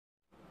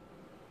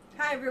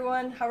Hi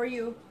everyone, how are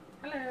you?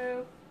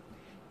 Hello.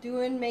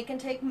 Doing Make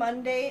and Take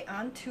Monday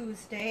on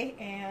Tuesday,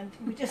 and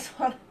we just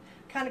want to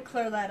kind of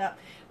clear that up.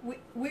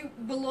 We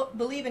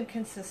believe in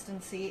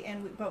consistency,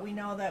 but we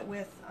know that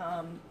with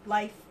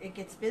life it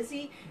gets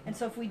busy, and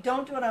so if we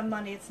don't do it on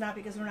Monday, it's not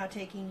because we're not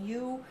taking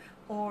you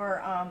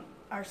or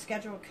our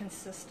schedule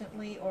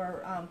consistently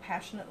or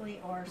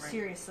passionately or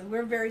seriously.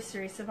 We're very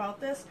serious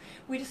about this.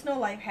 We just know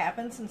life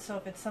happens, and so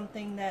if it's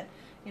something that,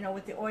 you know,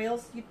 with the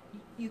oils,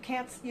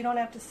 you don't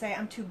have to say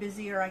I'm too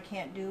busy or I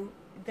can't do.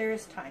 There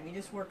is time. You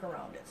just work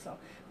around it. So,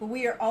 but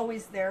we are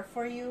always there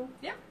for you.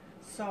 Yeah.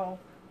 So,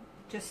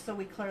 just so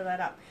we clear that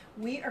up,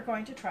 we are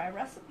going to try a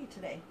recipe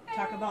today.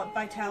 Talk about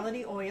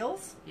Vitality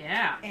oils.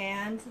 Yeah.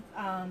 And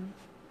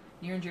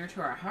near and dear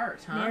to our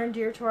heart, huh? near and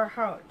dear to our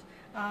heart.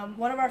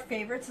 One of our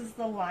favorites is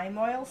the lime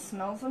oil.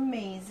 Smells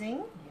amazing.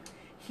 Yeah.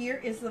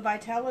 Here is the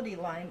Vitality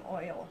lime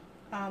oil.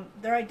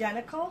 They're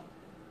identical,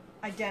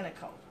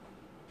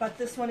 but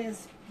this one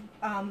is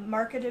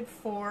marketed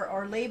for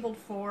or labeled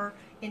for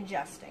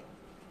ingesting.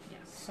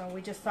 Yes. So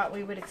we just thought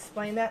we would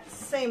explain that.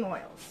 Same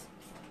oils.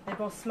 They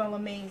both smell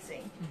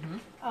amazing.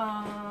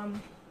 Mm-hmm.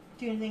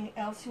 Do you anything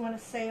else you want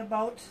to say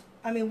about,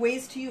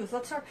 ways to use?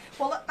 Let's start.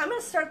 Well, I'm going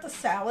to start the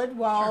salad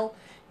while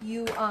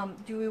you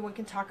we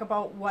can talk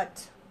about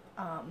what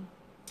other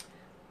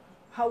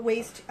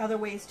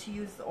ways to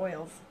use the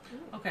oils.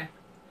 Okay.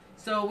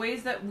 So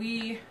ways that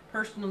we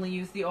personally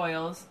use the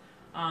oils,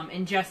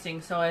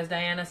 ingesting. So as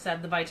Diana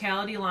said, the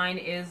Vitality line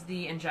is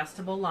the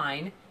ingestible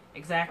line.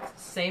 Exact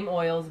same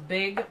oils,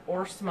 big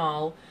or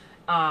small.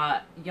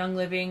 Young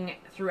Living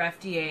through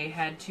FDA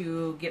had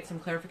to get some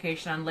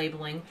clarification on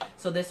labeling.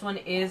 So this one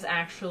is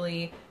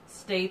actually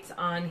states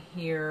on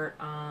here,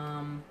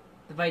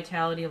 the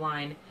Vitality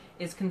line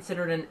is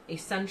considered an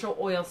essential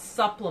oil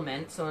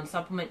supplement. So a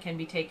supplement can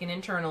be taken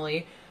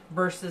internally,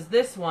 versus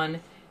this one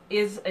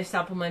is a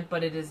supplement,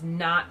 but it is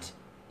not.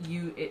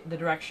 The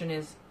direction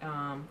is.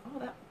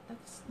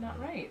 That's not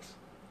right.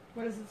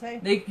 What does it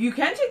say? You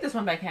can take this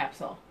one by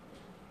capsule.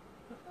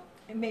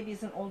 It maybe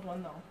is an old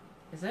one though.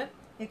 Is it?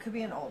 It could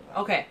be an old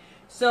one. Okay.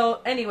 So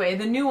anyway,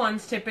 the new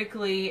ones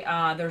typically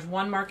there's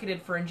one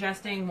marketed for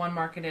ingesting, one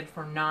marketed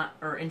for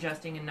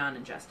ingesting and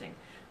non-ingesting.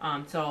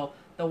 So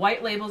the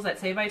white labels that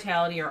say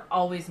Vitality are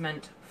always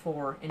meant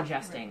for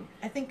ingesting. Right.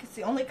 I think it's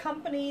the only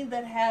company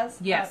that has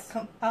yes.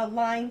 a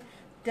line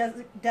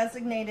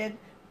designated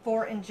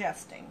for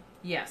ingesting.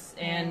 Yes,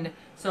 and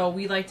so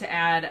we like to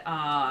add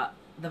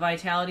the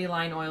Vitality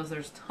line oils.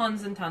 There's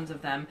tons and tons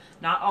of them.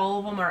 Not all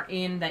of them are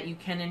in that you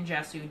can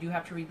ingest, so you do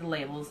have to read the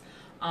labels.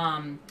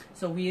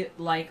 So we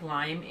like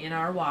lime in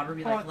our water.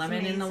 We like lemon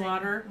amazing. In the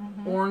water.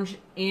 Mm-hmm. Orange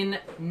in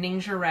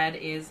Ningxia Red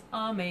is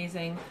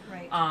amazing.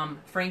 Right.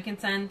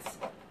 Frankincense,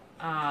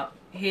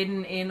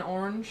 hidden in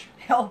orange.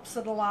 Helps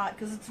it a lot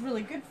because it's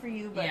really good for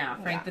you. But,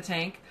 yeah, Frank the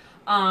Tank.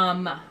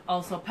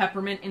 Also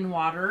peppermint in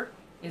water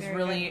is very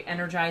really good.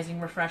 Energizing,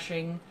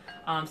 refreshing.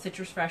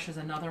 Citrus Fresh is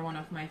another one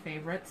of my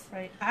favorites.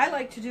 Right. I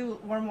like to do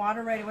warm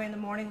water right away in the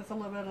morning with a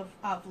little bit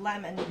of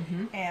lemon.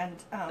 Mm-hmm. And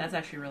that's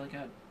actually really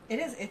good. It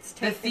is. It's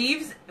the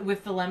Thieves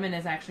with the lemon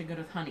is actually good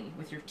with honey.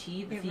 With your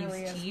tea, the Thieves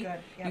really tea.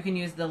 Yep. You can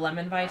use the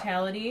lemon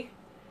Vitality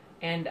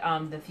and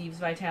the Thieves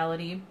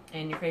Vitality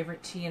and your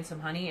favorite tea and some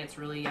honey. It's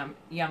really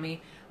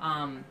yummy.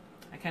 I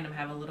kind of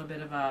have a little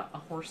bit of a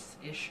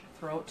hoarse-ish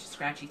throat,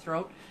 scratchy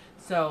throat.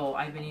 So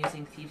I've been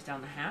using Thieves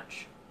Down the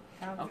Hatch.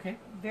 Okay.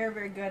 Very,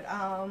 very good.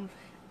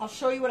 I'll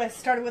show you what I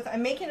started with. I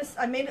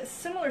made a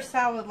similar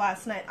salad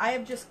last night. I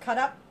have just cut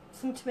up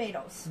some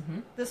tomatoes. Mm-hmm.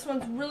 This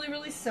one's really,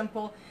 really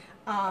simple.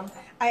 I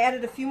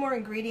added a few more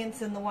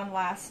ingredients in the one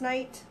last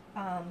night.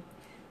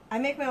 I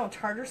make my own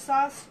tartar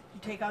sauce. You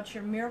take out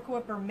your Miracle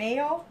Whip or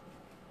mayo,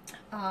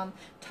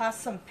 toss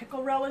some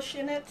pickle relish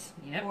in it,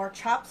 or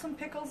chop some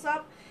pickles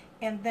up,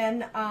 and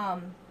then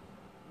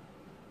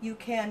you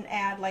can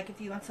add, like if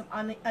you want some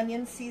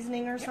onion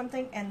seasoning or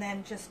something, and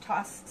then just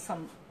toss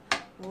some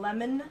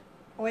lemon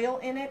oil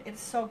in it.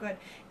 It's so good.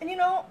 And you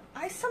know,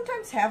 I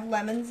sometimes have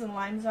lemons and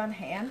limes on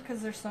hand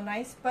because they're so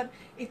nice, but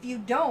if you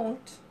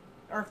don't,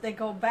 or if they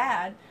go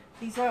bad,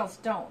 these oils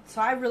don't. So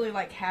I really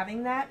like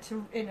having that,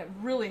 and it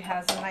really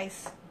has a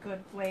nice,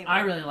 good flavor.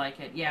 I really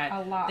like it,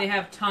 yeah. A lot. They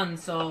have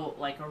tons, so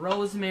like a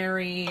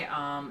rosemary,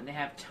 they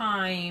have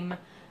thyme,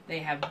 they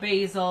have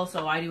basil,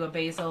 so I do a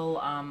basil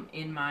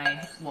in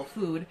my,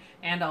 food,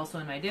 and also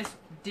in my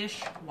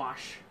dish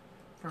wash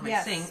for my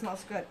sink. Yes,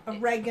 smells good.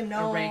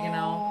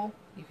 Oregano.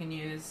 You can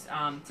use,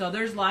 so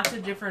there's lots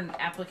of different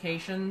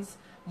applications,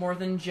 more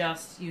than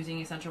just using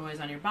essential oils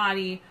on your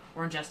body,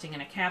 or ingesting in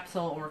a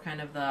capsule, or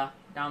kind of the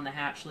down the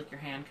hatch, lick your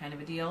hand kind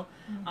of a deal.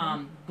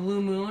 Mm-hmm. Blue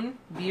Moon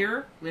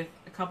beer with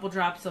a couple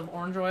drops of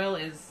orange oil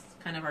is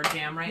kind of our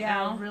jam right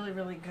now. Yeah, really,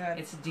 really good.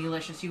 It's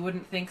delicious. You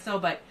wouldn't think so,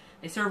 but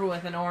they serve it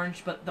with an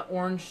orange, but the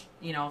orange,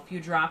 a few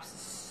drops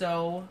is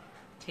so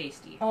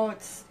tasty. Oh,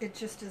 it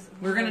just is.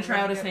 We're going to try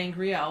out a good.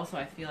 sangria also.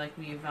 I feel like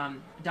we've,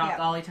 Doc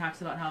Ollie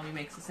talks about how he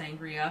makes a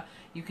sangria.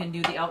 You can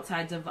do the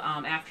outsides of,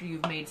 after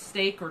you've made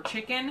steak or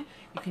chicken,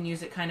 you can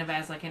use it kind of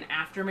as like an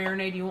after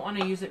marinade. You won't want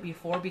to use it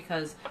before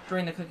because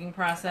during the cooking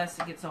process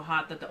it gets so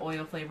hot that the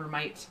oil flavor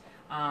might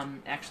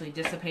actually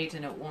dissipate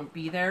and it won't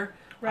be there.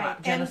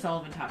 Right. Jenna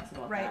Sullivan talks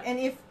about that. Right, and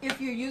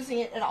if you're using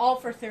it at all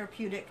for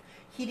therapeutic,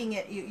 heating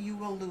it, you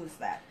will lose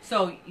that.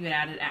 So you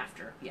add it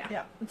after, yeah.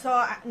 Yeah. And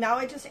so now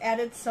I just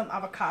added some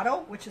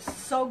avocado, which is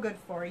so good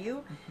for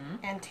you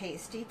and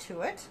tasty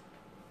to it.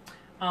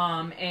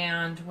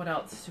 And what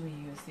else do we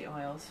use the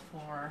oils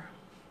for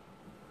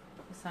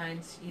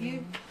besides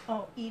eating?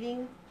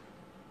 Eating.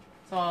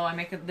 So I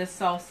make this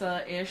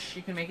salsa-ish.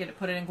 You can make it,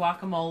 put it in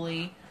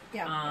guacamole.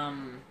 Yeah.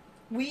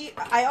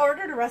 I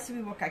ordered a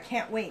recipe book. I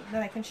can't wait.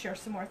 Then I can share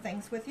some more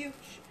things with you.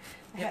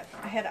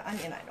 I had an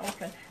onion I'd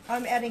open.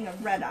 I'm adding a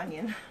red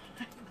onion.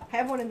 I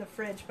have one in the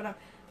fridge, but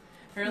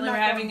apparently we're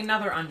having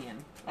another onion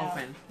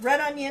open. Red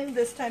onion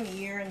this time of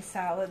year in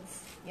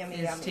salads. Yummy,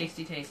 it's yummy.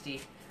 tasty,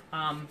 tasty.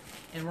 And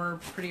we're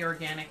pretty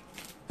organic,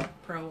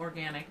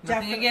 pro-organic.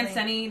 Nothing Definitely. against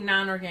any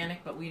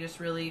non-organic, but we just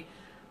really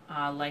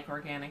like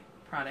organic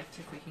products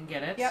if we can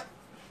get it. Yep.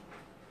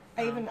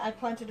 I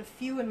planted a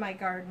few in my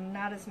garden,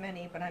 not as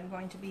many, but I'm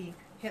going to be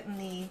hitting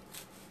the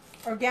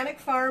organic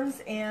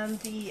farms and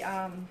the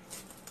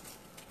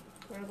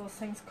what are those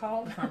things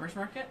called? The farmer's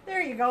market.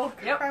 There you go.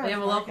 Yep, Farmer's we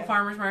have a market. local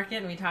farmer's market,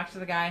 and we talked to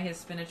the guy. His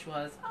spinach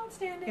was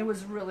outstanding. It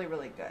was really,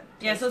 really good.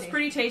 Yeah, so it's Tasty.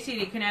 pretty tasty.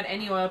 You can add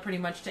any oil pretty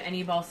much to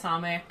any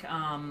balsamic,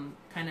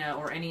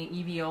 or any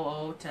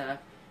EVOO to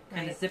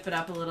kind of zip it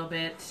up a little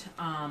bit.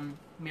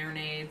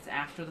 Marinades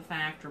after the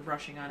fact or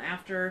brushing on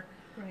after.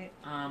 Right.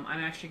 I'm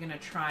actually going to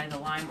try the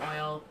lime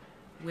oil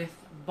with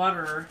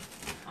butter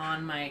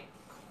on my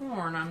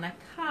corn on the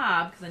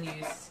cob because then you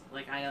use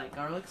I like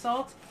garlic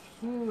salt.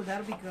 Ooh,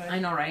 that'll be good. I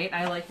know, right?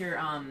 I like your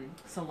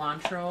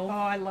cilantro. Oh,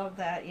 I love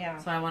that. Yeah.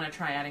 So I want to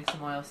try adding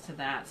some oils to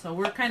that. So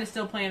we're kind of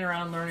still playing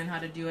around, learning how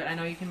to do it. I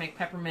know you can make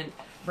peppermint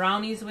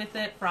brownies with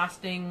it,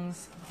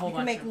 frostings, a whole You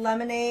bunch. can make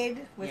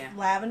lemonade with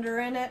lavender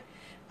in it.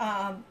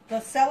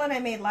 The salad I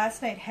made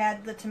last night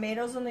had the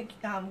tomatoes and the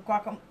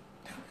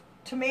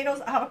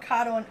tomatoes,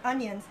 avocado, and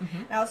onions.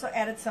 I also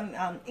added some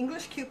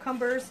English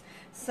cucumbers,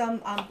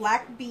 some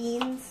black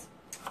beans,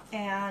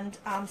 and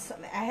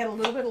I had a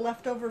little bit of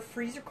leftover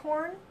freezer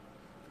corn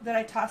that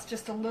I tossed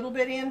just a little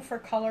bit in for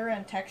color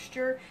and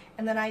texture,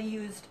 and then I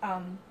used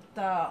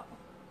the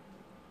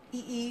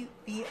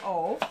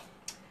EEVO,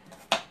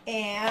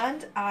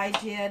 and I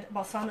did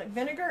balsamic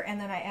vinegar,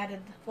 and then I added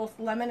both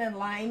lemon and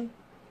lime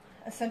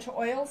essential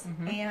oils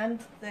and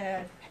the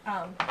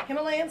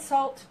Himalayan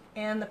salt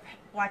and the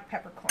black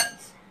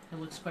peppercorns. It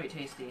looks quite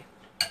tasty.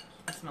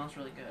 It smells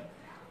really good.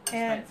 Just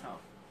And by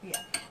itself. yeah,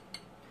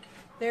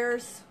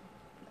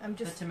 I'm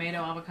The just tomato,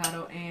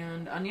 avocado,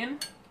 and onion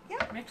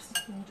mix.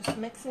 I'm just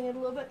mixing it a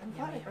little bit. I'm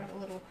glad I brought a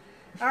little.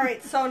 All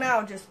right, so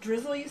now just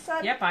drizzle. You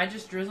said. Yep, I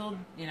just drizzled,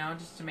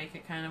 just to make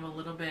it kind of a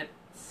little bit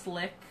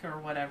slick or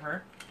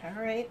whatever.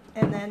 All right,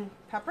 and then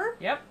pepper.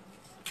 Yep.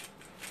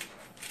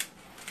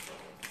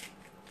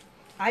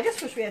 I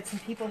just wish we had some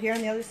people here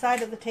on the other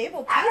side of the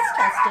table taste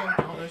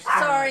testing. Oh, there's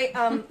Sorry,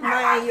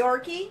 my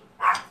Yorkie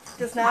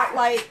does not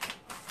like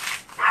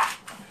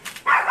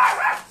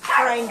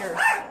grinders.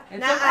 It's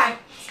Nuh-uh. okay.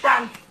 It's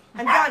done.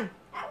 I'm done.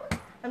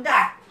 I'm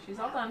done. She's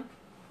all done.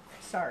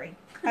 Sorry.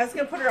 I was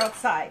going to put her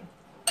outside.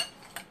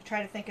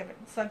 Try to think of it.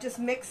 So I've just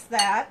mixed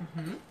that.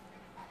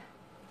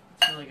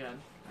 It's really good.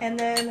 And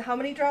then how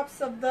many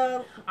drops of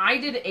the... I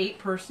did 8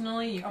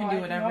 personally. You can do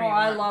whatever you want.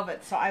 I love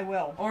it, so I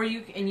will. Or you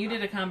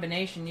did a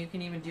combination. You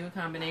can even do a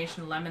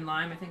combination lemon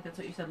lime. I think that's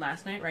what you said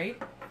last night, right?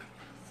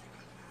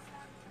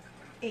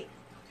 8.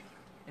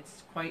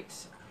 It's quite.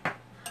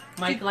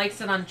 Mike likes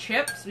it on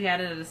chips. We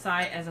had it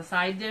as a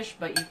side dish,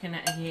 but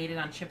he ate it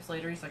on chips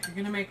later. He's like, "You're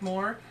gonna make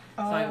more."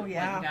 Oh, so I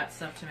yeah. got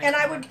stuff to make. And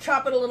more. I would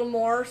chop it a little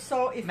more.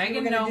 So if Megan,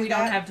 you were no, do we that,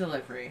 don't have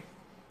delivery.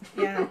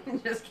 Yeah.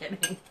 Just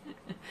kidding.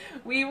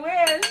 We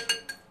wish.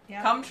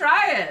 Yeah. Come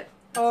try it.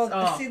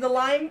 Oh, see, the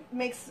lime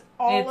makes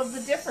all of the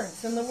It's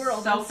difference in the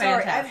world. so I'm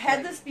sorry. fantastic. I've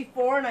had this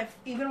before, and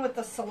even with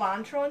the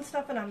cilantro and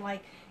stuff, and I'm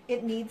like,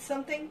 it needs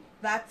something.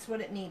 That's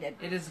what it needed.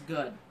 It is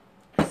good.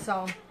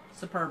 So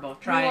Superbo.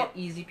 Try it. won't-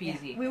 Easy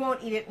peasy. we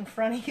won't eat it in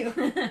front of you,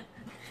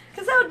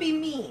 because that would be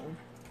mean.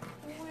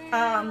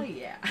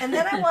 Yeah. And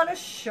then I want to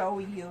show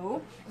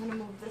you. I'm going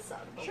to move this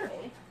out of the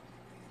way.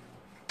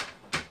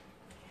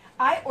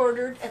 I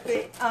ordered at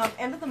the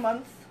end of the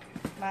month,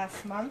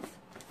 last month,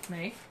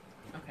 May.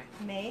 Okay.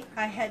 May.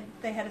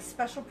 They had a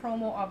special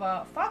promo of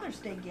a Father's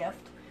Day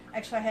gift.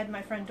 Actually, I had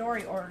my friend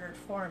Dory ordered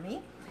for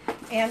me,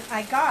 and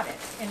I got it.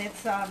 And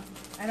it's I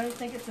don't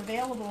think it's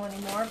available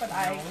anymore, but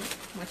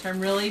Which I'm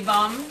really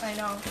bummed. I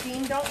know.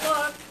 Dean, don't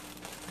look.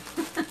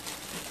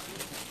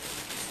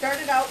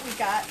 Started out, we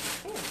got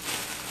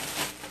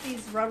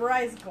these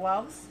rubberized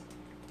gloves.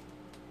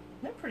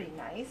 They're pretty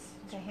nice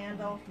to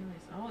handle.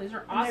 Oh, these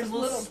are And there's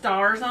awesome. Little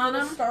stars on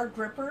Little them. star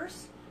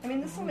grippers. I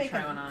mean, this will Let me make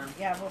try one on 'em.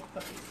 Yeah, we'll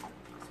put these.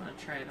 want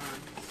to try it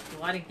on.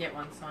 Well, I didn't get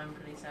one, so I'm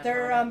pretty sad.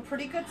 They're about it.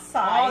 pretty good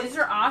size. Oh, these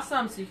are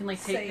awesome. So you can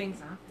like take Say-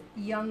 things off.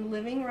 Young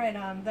Living right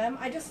on them.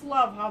 I just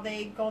love how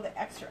they go the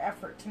extra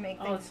effort to make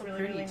Oh, things it's so really,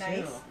 pretty really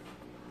too. nice.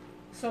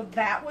 So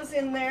that was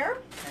in there.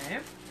 Okay.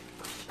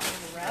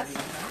 The rest.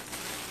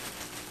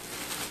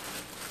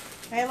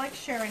 I like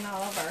sharing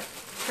all of our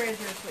treasures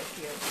with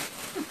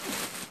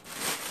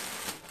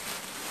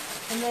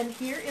you. And then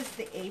here is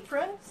the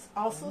aprons.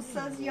 Also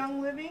says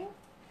Young Living.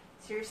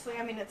 Seriously,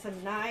 I mean, it's a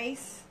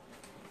nice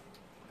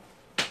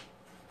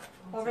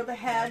over the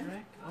head.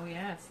 Fabric. Oh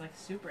yeah, it's like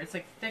super. It's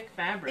like thick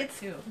fabric It's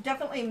too.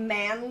 definitely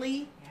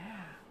manly.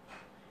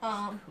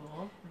 Yeah.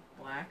 Cool. Like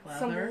black leather.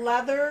 Some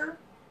leather.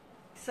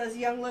 Says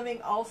Young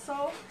Living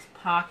also.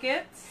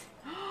 Pockets.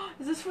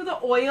 Is this for the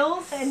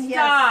oils? And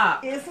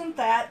Stop. yes, isn't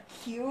that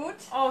cute?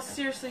 Oh,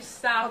 seriously,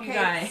 stop, Okay, you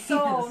guys.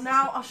 so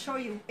now I'll show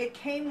you. It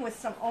came with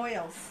some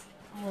oils.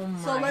 Oh my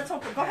So let's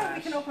open. Go ahead, we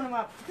gosh. can open them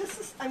up. This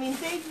is, I mean,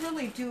 they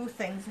really do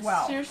things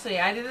well. Seriously,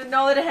 I didn't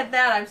know that it had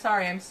that. I'm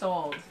sorry, I'm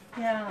sold.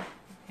 Yeah.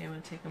 Okay, I'm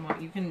gonna take them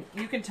out. You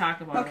can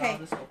talk about it. Okay. I'll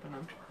just open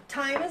them.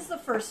 Thyme is the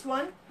first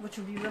one, which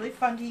would be really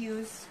fun to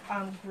use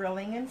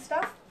grilling and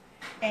stuff.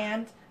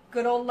 And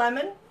good old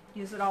lemon,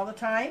 use it all the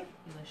time.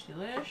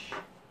 Delish.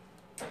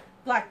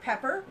 Black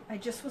pepper, I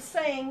just was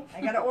saying,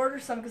 I gotta order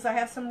some because I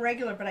have some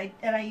regular, but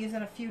I use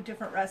in a few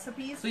different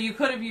recipes. So you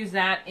could have used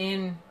that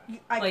in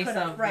I place could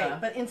have, of right? the-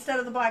 But instead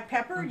of the black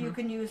pepper, you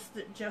can use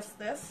just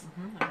this.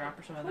 a drop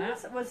or so of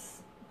What that.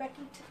 was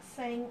Becky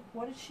saying?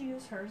 What did she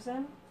use hers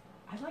in?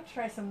 I'd like to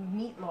try some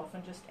meatloaf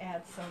and just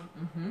add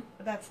some,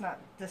 but that's not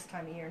this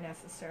time of year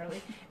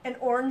necessarily. And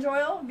orange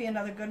oil would be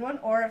another good one.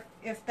 Or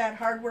if that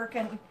hard work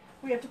and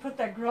we have to put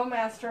that grill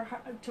master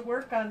to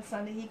work on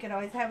Sunday, he could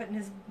always have it in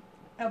his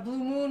Blue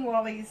Moon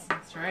while he's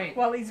That's right.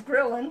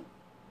 grilling.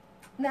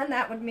 And then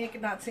that would make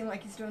it not seem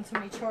like he's doing so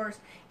many chores.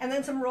 And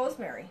then some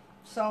rosemary.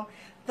 So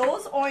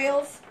those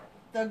oils,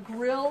 the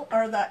grill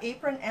or the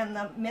apron and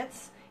the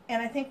mitts.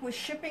 And I think with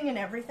shipping and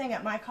everything,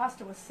 at my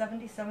cost, it was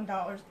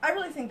 $77. I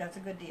really think that's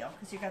a good deal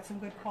because you got some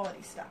good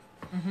quality stuff.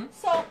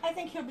 So I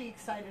think he'll be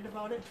excited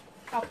about it.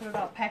 I'll put it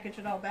all, package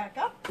it all back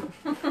up,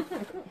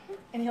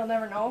 and he'll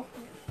never know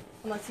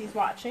unless he's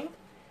watching.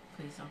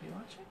 Please don't be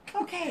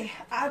watching. Okay,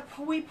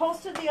 we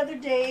posted the other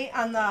day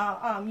on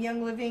the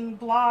Young Living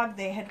blog.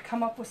 They had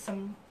come up with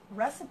some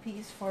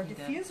recipes for We did.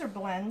 diffuser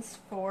blends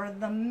for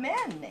the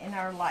men in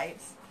our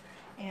lives.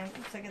 And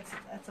looks like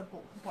that's a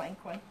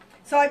blank one.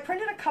 So I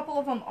printed a couple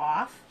of them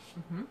off.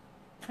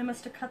 I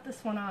must have cut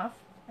this one off.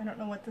 I don't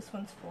know what this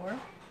one's for.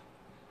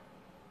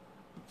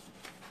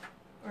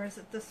 Or is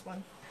it this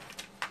one?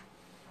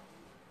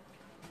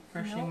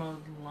 Freshly No.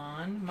 mowed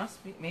lawn.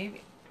 Must be,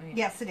 maybe. Wait.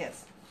 Yes, it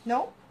is.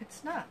 No,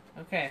 it's not.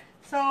 Okay.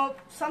 So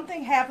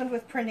something happened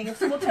with printing.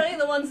 So we'll tell you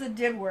the ones that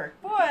did work.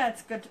 Boy,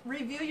 that's good.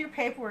 Review your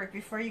paperwork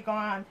before you go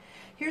on.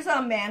 Here's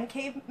a Man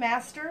Cave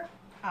Master.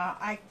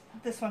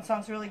 This one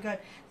sounds really good.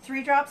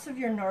 3 drops of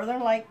your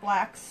Northern Light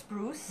Black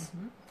Spruce,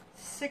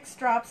 6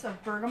 drops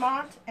of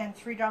bergamot, and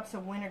 3 drops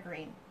of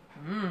wintergreen.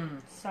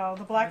 So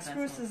the black Oh, that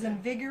spruce sounds is good.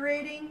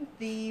 invigorating,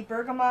 the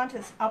bergamot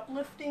is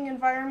uplifting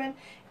environment,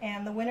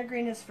 and the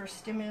wintergreen is for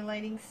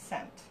stimulating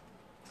scent.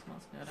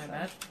 Smells good, I So-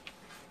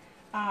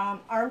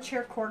 bet.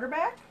 Armchair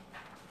quarterback,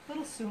 a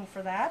little soon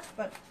for that,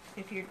 but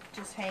if you're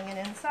just hanging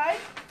inside.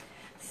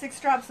 6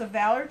 drops of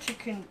valor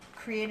to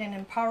create an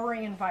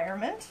empowering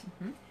environment.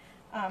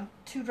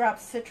 2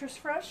 drops citrus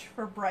fresh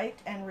for bright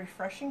and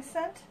refreshing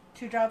scent.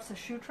 2 drops of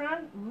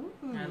Shutron. Ooh,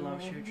 I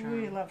love Shutron.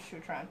 We love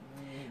Shutron.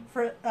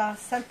 For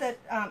scent that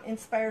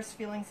inspires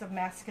feelings of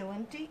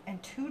masculinity,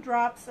 and 2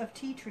 drops of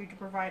tea tree to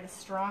provide a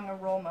strong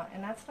aroma.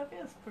 And that stuff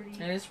is pretty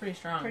It is pretty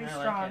strong. pretty I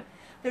strong. like it.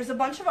 There's a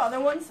bunch of other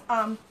ones.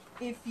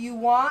 If you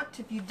want,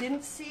 if you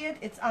didn't see it,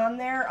 it's on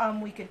there.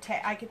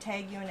 I could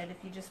tag you in it if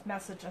you just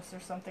message us or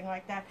something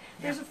like that.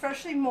 There's a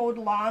freshly mowed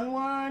lawn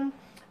one.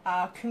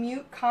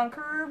 Commute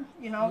Conqueror,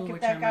 Ooh, give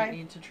which that I guy. might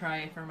need to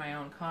try for my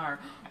own car.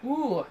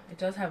 Ooh, it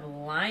does have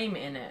lime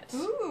in it.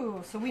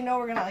 Ooh, so we know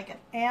we're gonna like it.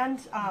 And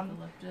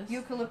Eucalyptus.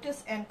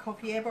 eucalyptus and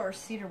copiaba or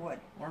cedarwood.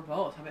 Or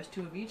both. I bet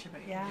 2 of each. I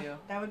bet you Yeah, can do.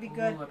 that would be Ooh,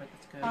 good. I bet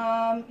that's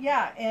good.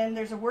 Yeah, and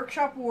there's a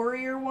Workshop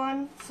Warrior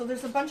one. So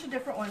there's a bunch of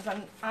different ones.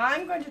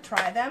 I'm going to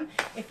try them.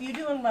 If you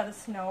do, and let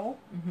us know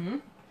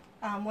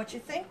what you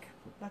think.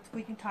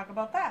 We can talk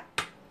about that.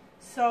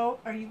 So,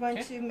 are you going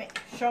to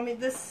show me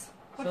this?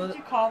 What So did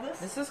you call this?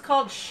 This is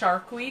called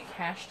Shark Week.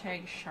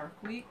 Hashtag Shark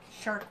Week.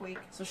 Shark Week.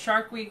 So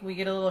Shark Week, we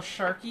get a little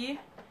sharky.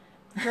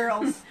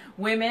 Girls,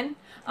 Women.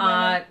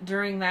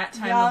 During that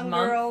time of young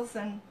month. girls,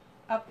 and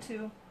up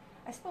to,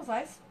 I suppose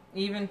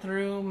Even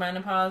through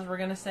menopause, we're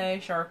going to say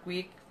Shark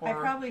Week. I For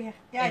probably,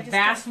 a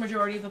vast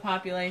majority of the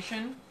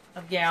population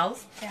of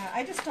gals.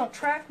 I just don't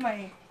track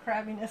my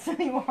crabbiness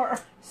anymore.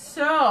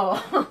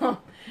 So,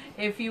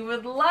 if you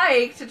would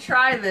like to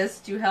try this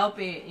to help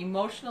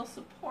emotional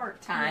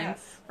support time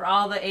Yes. for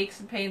all the aches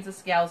and pains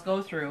that gals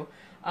go through,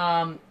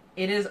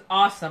 it is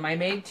awesome. I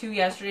made 2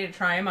 yesterday to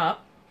try them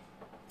up.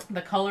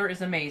 The color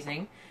is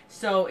amazing.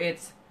 So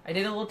I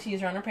did a little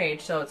teaser on our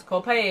page. So it's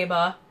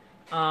Copaeba,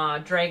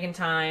 Dragon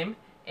Time,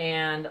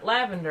 and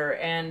lavender.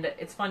 And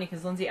it's funny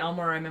because Lindsay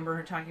Elmore, I remember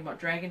her talking about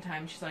Dragon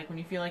Time. She's like, when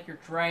you feel like you're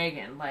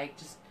dragging, like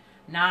just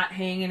not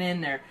hanging in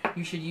there,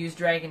 you should use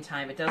Dragon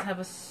Time. It does have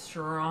a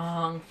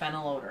strong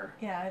fennel odor.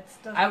 Yeah, it's.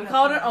 I would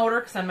call it an odor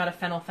because I'm not a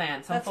fennel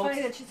fan. Some That's folks,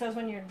 funny that she says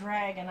when you're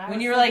dragging.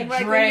 When you're like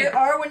drag,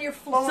 or when you're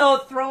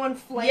throwing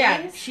flames.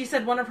 Yeah, she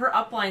said one of her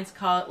uplines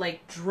call it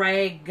like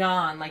drag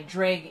on, like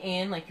drag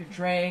in, like you're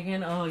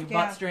dragging. Oh, your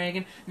butt's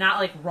dragging. Not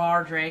like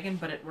raw dragging,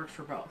 but it works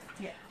for both.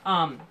 Yeah.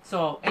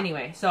 So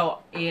anyway, so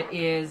it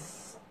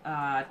is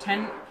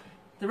 10.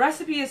 The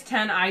recipe is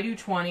 10. I do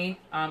 20.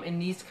 In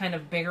these kind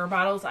of bigger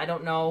bottles, I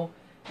don't know.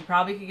 You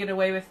probably could get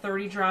away with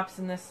 30 drops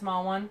in this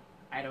small one.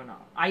 I don't know.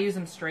 I use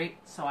them straight,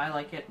 so I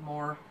like it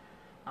more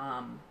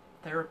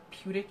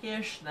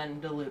therapeutic-ish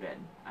than diluted.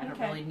 I don't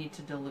really need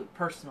to dilute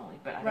personally,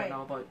 but I don't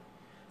know about...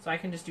 So I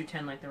can just do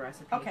 10 like the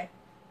recipe. Okay.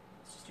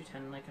 Let's just do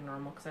 10 like a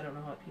normal, because I don't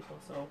know how people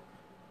so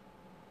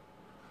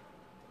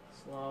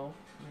slow.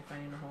 Am I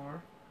finding a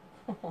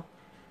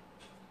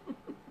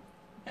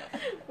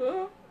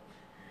whore?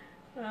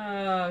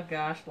 Oh,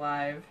 gosh,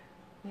 live.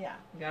 Yeah.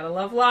 You gotta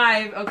love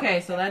live.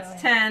 Okay, so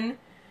that's 10.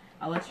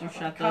 I'll let you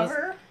shut those.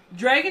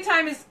 Dragon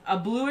Time is a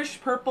bluish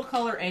purple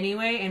color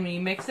anyway, and when you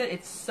mix it,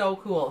 it's so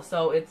cool.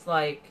 So it's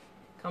like,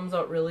 comes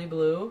out really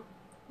blue.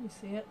 You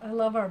see it? I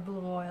love our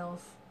blue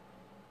oils.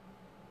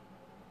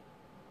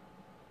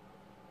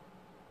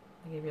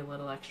 I gave you a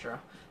little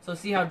extra. So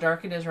see how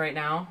dark it is right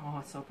now? Oh,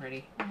 it's so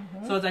pretty.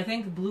 So it's, I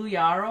think blue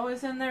yarrow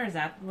is in there. Is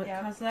that what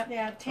caused that?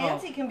 Yeah,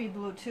 tansy can be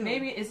blue too.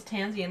 Maybe, is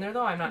tansy in there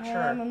though? I'm not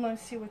sure. I'm going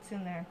to see what's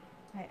in there.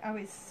 I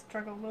always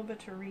struggle a little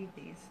bit to read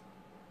these.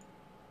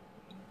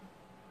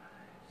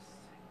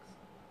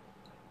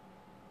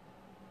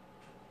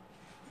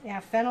 Yeah,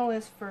 fennel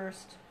is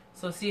first.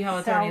 So see how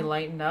it's already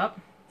lightened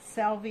up?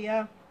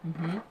 Salvia.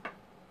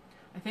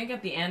 I think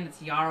at the end,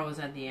 it's yarrows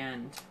at the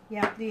end.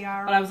 Yeah, the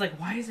yarrow. But I was like,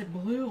 why is it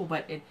blue?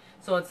 But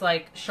so it's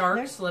like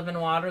sharks live in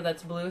water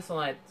that's blue, so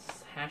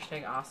it's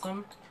hashtag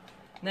awesome.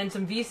 And then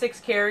some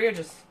V6 carrier,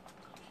 just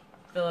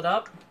fill it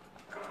up.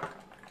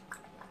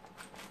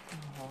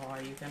 Oh,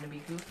 are you going to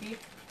be goofy?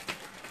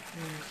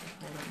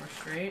 Hold it more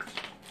straight.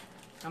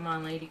 Come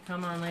on, lady.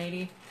 Come on,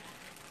 lady.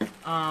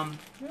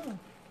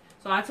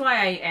 So that's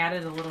why I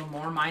added a little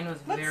more. Mine was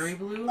very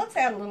blue. Let's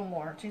add a little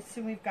more, just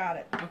so we've got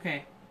it.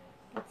 Okay.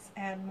 Let's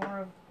add more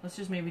of... Let's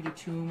just maybe do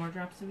 2 more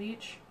drops of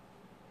each.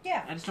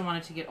 Yeah. I just don't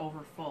want it to get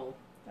over full.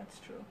 That's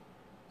true.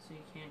 So you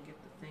can't get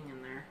the thing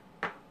in there.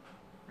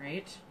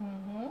 Right?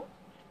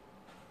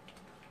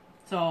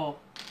 So,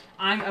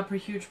 I'm a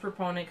huge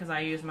proponent because I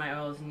use my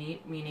oils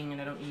neat, meaning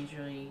I don't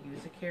usually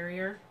use a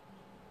carrier.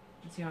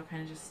 You see how it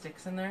kind of just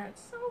sticks in there?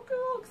 It's so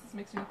cool because it's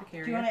mixing with the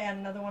carrier. Do you want to add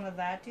another one of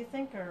that, do you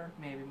think? Or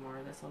maybe more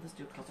of this. I'll just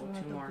do a couple,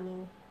 so 2 more.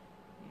 Blue.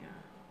 Yeah.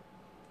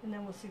 And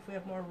then we'll see if we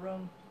have more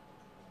room.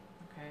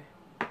 Okay.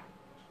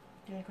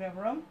 Do you think we have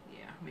room?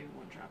 Yeah, maybe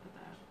 1 drop of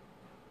that.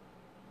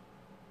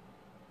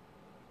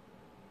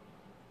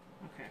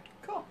 Okay.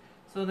 Cool.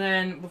 So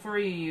then, before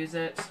you use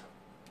it,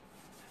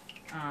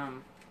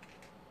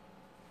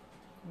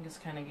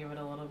 just kind of give it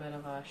a little bit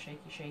of a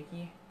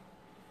shaky.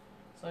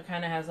 So it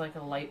kind of has like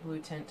a light blue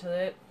tint to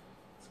it.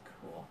 It's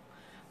cool.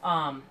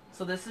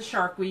 So this is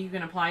Shark Week. You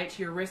can apply it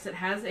to your wrist. It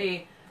has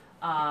a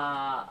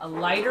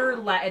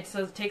lighter, it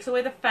says it takes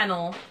away the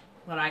fennel,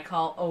 what I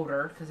call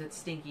odor, because it's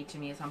stinky to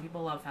me. Some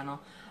people love fennel.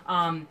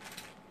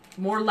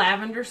 More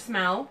lavender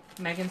smell.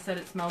 Megan said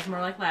it smells more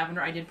like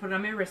lavender. I did put it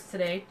on my wrist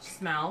today to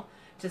smell,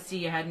 to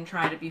see. I hadn't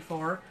tried it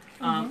before.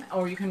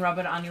 Or you can rub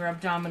it on your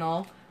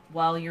abdominal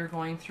while you're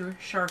going through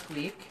Shark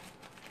Week.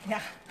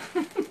 Yeah.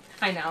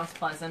 I know, it's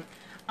pleasant.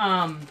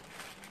 And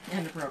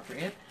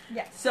appropriate.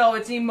 Yeah. So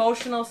it's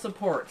emotional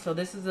support. So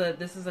this is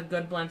a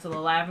good blend. So the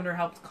lavender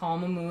helps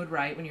calm a mood,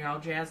 right, when you're all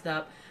jazzed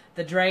up.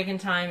 The Dragon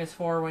Time is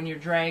for when you're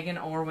dragon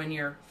or when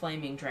you're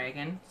flaming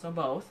dragon. So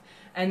both.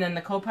 And then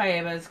the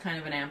Copaiba is kind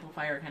of an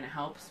amplifier. It kind of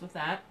helps with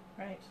that.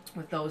 Right.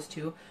 With those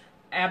two.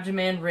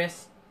 Abdomen,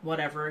 wrist,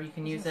 whatever. You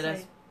can use it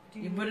as...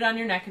 You put it on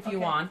your neck if you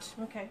want.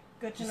 Okay.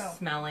 Good to Just know.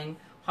 smelling,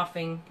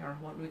 huffing, or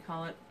what do we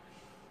call it?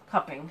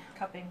 Cupping.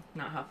 Cupping.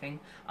 Not huffing.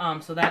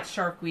 So that's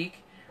Shark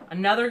Week.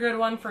 Another good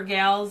one for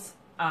gals,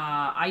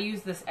 I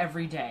use this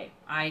every day.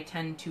 I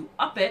tend to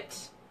up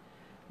it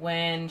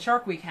when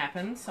Shark Week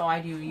happens, so I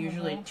do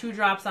usually 2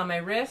 drops on my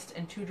wrist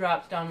and 2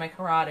 drops down my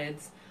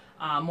carotids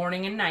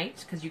morning and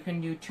night, because you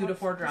can do 2 to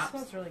 4 drops. It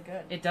smells really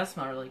good. It does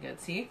smell really good,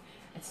 see?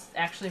 It's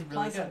actually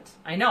really Pleasant. good.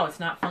 I know, it's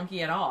not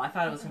funky at all. I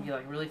thought it was going to be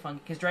like really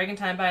funky, because Dragon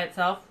Time by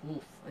itself,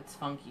 oof, it's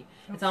funky.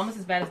 It's almost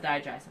as bad as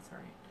Digest, that's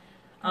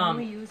alright.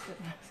 We used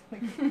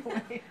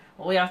it.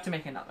 Well, we have to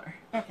make another.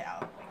 Okay,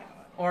 I'll make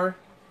another. Or,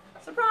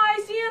 surprise,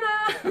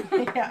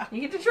 Deanna! Yeah.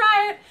 You get to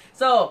try it.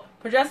 So,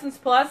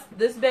 Progestins Plus,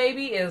 this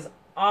baby is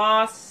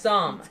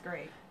awesome. It's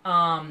great.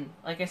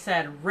 Like I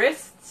said,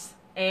 wrists,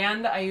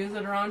 and I use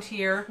it around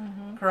here,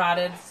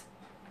 carotids,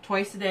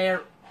 twice a day,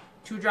 or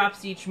 2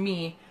 drops each,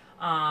 me,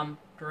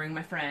 during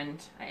my friend.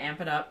 I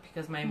amp it up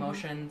because my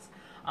emotions,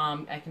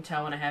 I can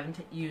tell when I haven't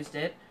used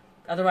it.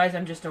 Otherwise,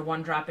 I'm just a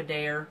 1 drop a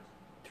day or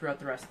throughout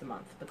the rest of the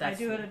month. But that's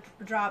I do it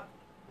a drop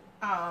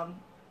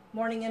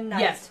morning and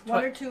night. Yes,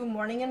 one or two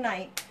morning and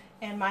night,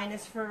 and mine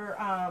is for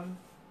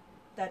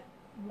that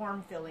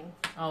warm filling.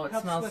 Oh, it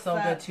Helps smells with so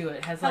that. good too.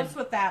 It has Helps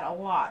with that a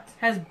lot.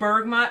 has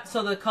bergamot.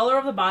 So the color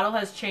of the bottle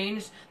has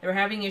changed. They were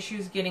having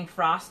issues getting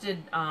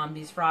frosted.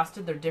 These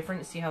frosted, they're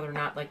different. See how they're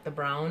not like the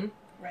brown.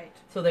 Right.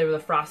 So they were the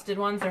frosted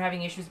ones. They're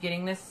having issues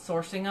getting this,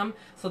 sourcing them.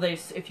 So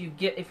if you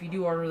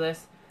do order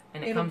this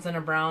and it comes in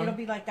a brown, It'll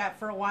be like that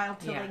for a while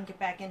till Yeah. they can get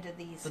back into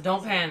these. so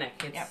don't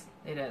panic. Yep.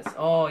 It is.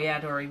 Oh yeah,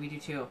 Dory, we do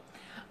too.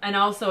 And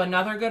also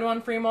another good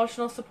one for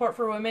emotional support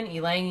for women,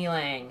 Ylang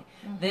Ylang.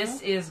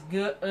 This is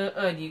good.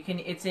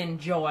 It's in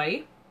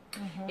Joy.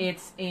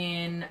 It's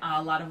in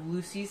a lot of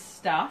Lucy's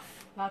stuff.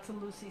 Lots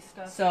of Lucy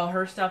stuff. So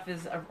her stuff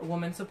is a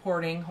woman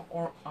supporting,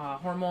 or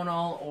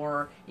hormonal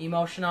or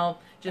emotional,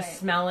 just Right.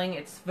 smelling.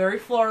 It's very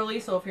florally,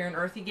 so if you're an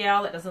earthy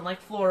gal that doesn't like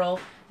floral,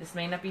 this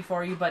may not be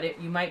for you, but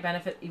you might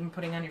benefit even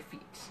putting on your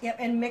feet. Yep,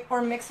 and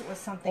mix it with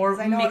something. Or 'Cause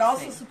I know it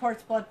also mixing.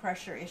 supports blood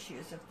pressure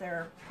issues if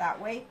they're that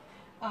way.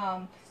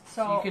 So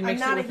So you can I'm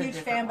mix it not a with a huge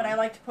different fan, but one. I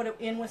like to put it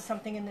in with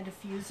something in the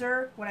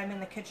diffuser when I'm in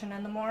the kitchen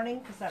in the morning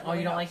because that. Oh, Really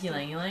you don't like helps.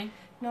 Ylang Ylang?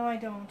 No, I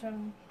don't.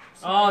 I'm Oh,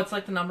 sorry. it's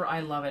like the number.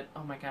 I love it.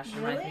 Oh my gosh, it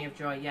reminds Really? me of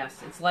Joy.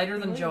 Yes, it's lighter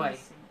than Really? Joy. Let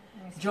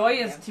me see Joy what I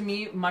is have. to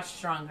me much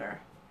stronger.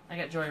 I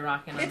got Joy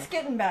rocking on It's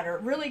getting better,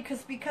 really,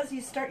 because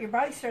your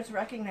body starts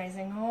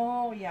recognizing.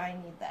 Oh yeah, I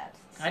need that.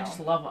 I just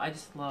So, love.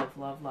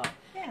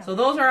 yeah. So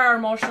those are our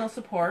emotional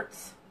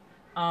supports.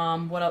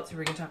 What else are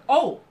we gonna talk?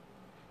 Oh,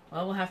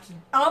 well, we'll have to.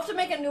 I'll have to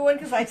make a new one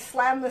because I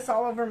slammed this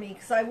all over me.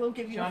 Because I will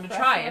give you. You a want to fresh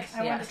try one. it? I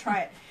want Yes. to try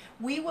it.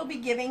 We will be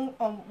giving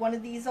one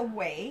of these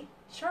away.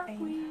 Shark a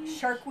Week.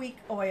 Shark Week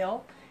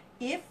oil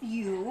if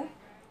you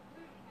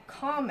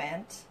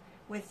comment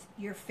with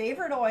your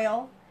favorite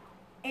oil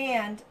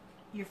and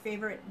your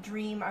favorite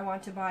dream I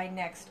want to buy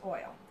next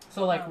oil.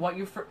 So like what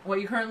you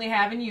currently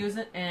have and use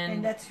it,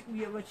 And that's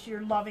what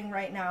you're loving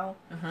right now.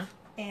 Uh-huh.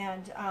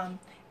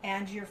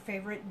 And your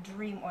favorite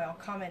dream oil.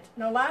 Comment.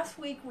 Now last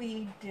week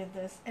we did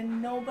this and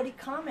nobody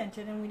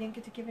commented and we didn't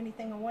get to give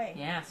anything away.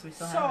 Yes, we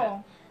still have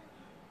So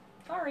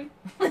it. Sorry.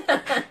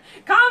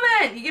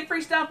 Comment. You get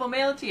free stuff. We'll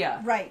mail it to you.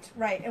 right.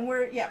 And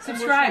we're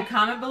Subscribe.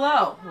 Comment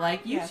below.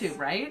 Like Yes. YouTube,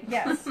 right?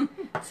 Yes.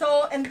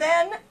 So, and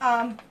then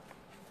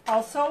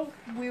also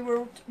we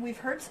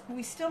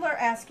still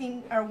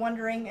are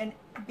wondering and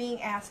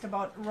being asked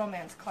about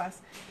romance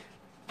class.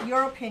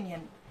 Your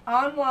opinion.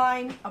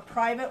 Online, a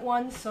private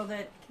one so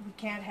that we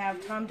can't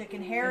have Tom, Dick,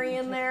 and Harry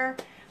in there,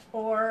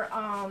 or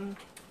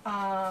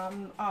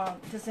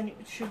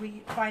should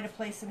we find a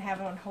place and have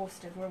one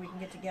hosted where we can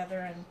get together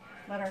and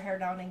let our hair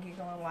down and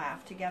giggle and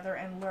laugh together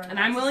and learn? And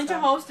I'm lots of willing to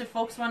stuff? host if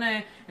folks want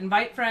to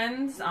invite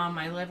friends.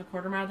 I live a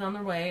quarter mile down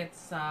the way.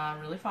 It's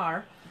really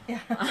far. Yeah.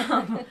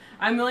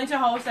 I'm willing to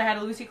host. I had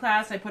a Lucy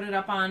class. I put it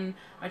up on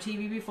our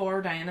TV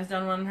before. Diana's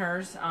done one on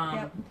hers.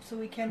 Yep. So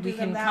we can do We them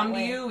can that come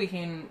way. to you. We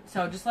can.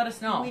 So just let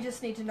us know. We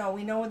just need to know.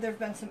 We know there've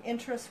been some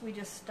interest. We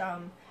just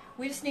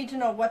need to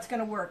know what's going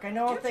to work. I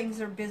know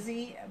things are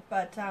busy,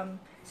 but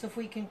so if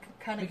we can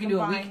kind of We can do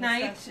a combine the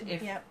weeknight session-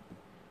 if- Yep.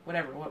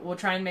 Whatever. We'll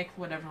try and make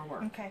whatever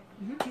work. Okay.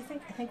 Do you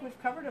think? I think we've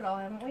covered it all,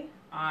 haven't we?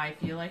 I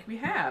feel like we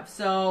have.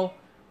 So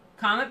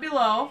comment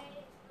below.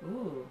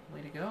 Ooh,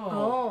 way to go.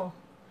 Oh.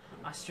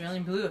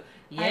 Australian blue.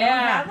 Yeah. I don't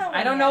have that one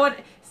I don't know yet.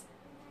 what.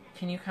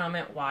 Can you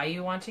comment why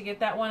you want to get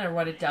that one or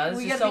what it does,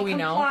 We just gotta so be we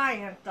know?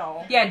 compliant,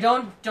 though. Yeah,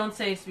 don't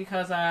say it's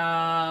because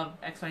of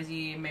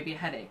XYZ, maybe a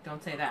headache.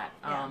 Don't say that.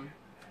 Yeah.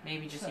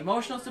 Maybe just So-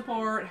 emotional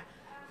support,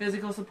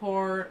 physical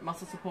support,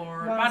 muscle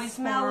support, Wanna body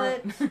smell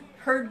support. it.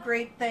 Heard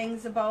great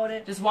things about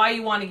it. Just why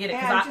you want to get it,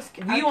 And because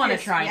I'm we want to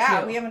curious- try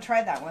Yeah, too. we haven't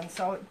tried that one,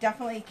 so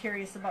definitely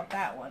curious about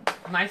that one.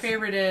 My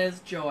favorite is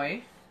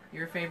Joy.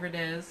 Your favorite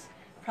is?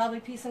 Probably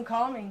peace and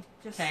calming.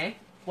 Just Okay.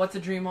 What's a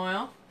dream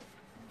oil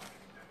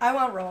I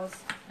want rose.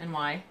 and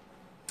why?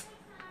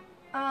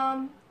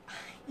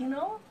 You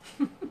know,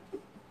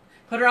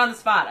 Put her on the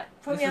spot.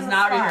 Put This me is on the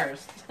not spot.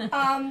 rehearsed.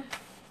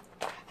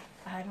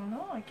 I don't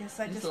know. I guess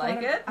I Just just like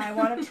wanna, it? I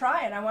want to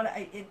try it. I want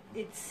to.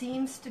 It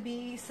seems to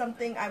be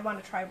something I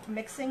want to try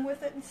mixing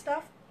with it and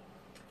stuff.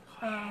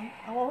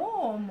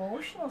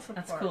 Emotional support.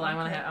 That's cool. I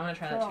want Okay, to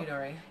try cool. that too,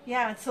 Dory.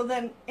 Yeah. So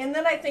then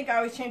I think I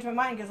always change my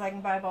mind because I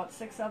can buy about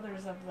 6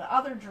 others of the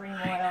other dream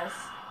oils.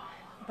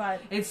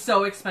 But It's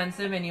so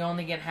expensive, and you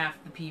only get half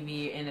the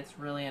PV, and it's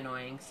really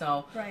annoying.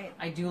 So right.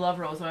 I do love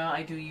rose oil.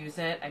 I do use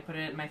it. I put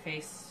it in my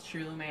face,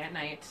 Shirley at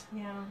night.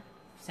 Yeah.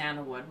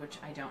 Sandalwood, which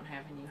I don't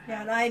have, and you have.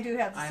 Yeah, and I do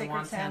have the I Sacred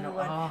want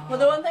Sandalwood. sandal- oh. Well,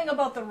 the one thing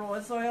about the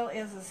rose oil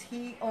is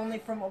he only,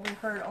 from what we've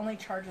heard, only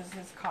charges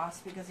his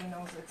cost because he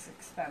knows it's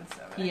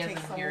expensive. And He it isn't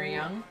takes a Gary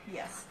lot- Young?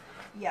 Yes.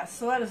 Yes.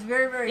 So that is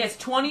very, very. Yes,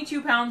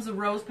 22 pounds of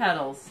rose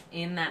petals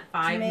in that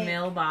 5 make-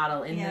 ml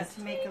bottle. In Yes,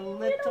 this make a little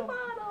little.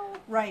 bottle.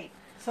 Right.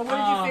 So what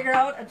did Oh. you figure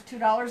out? At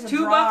 $2 a $2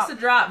 drop. a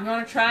drop. You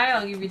want to try?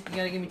 I'll give you. You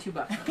gotta give me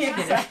 $2. Just kidding.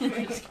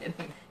 Exactly. Just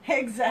kidding.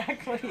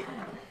 Exactly.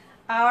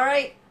 All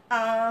right.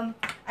 I'm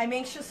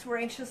anxious. We're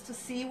anxious to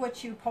see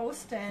what you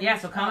post and. Yeah.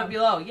 So comment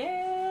below.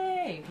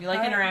 Yay! We like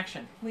all right.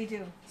 interaction. We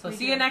do. So We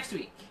see do. you next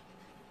week.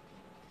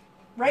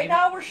 Right maybe.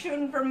 now we're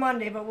shooting for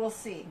Monday, but we'll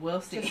see.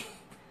 We'll see. Just-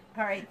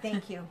 All right,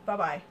 thank you.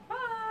 Bye-bye.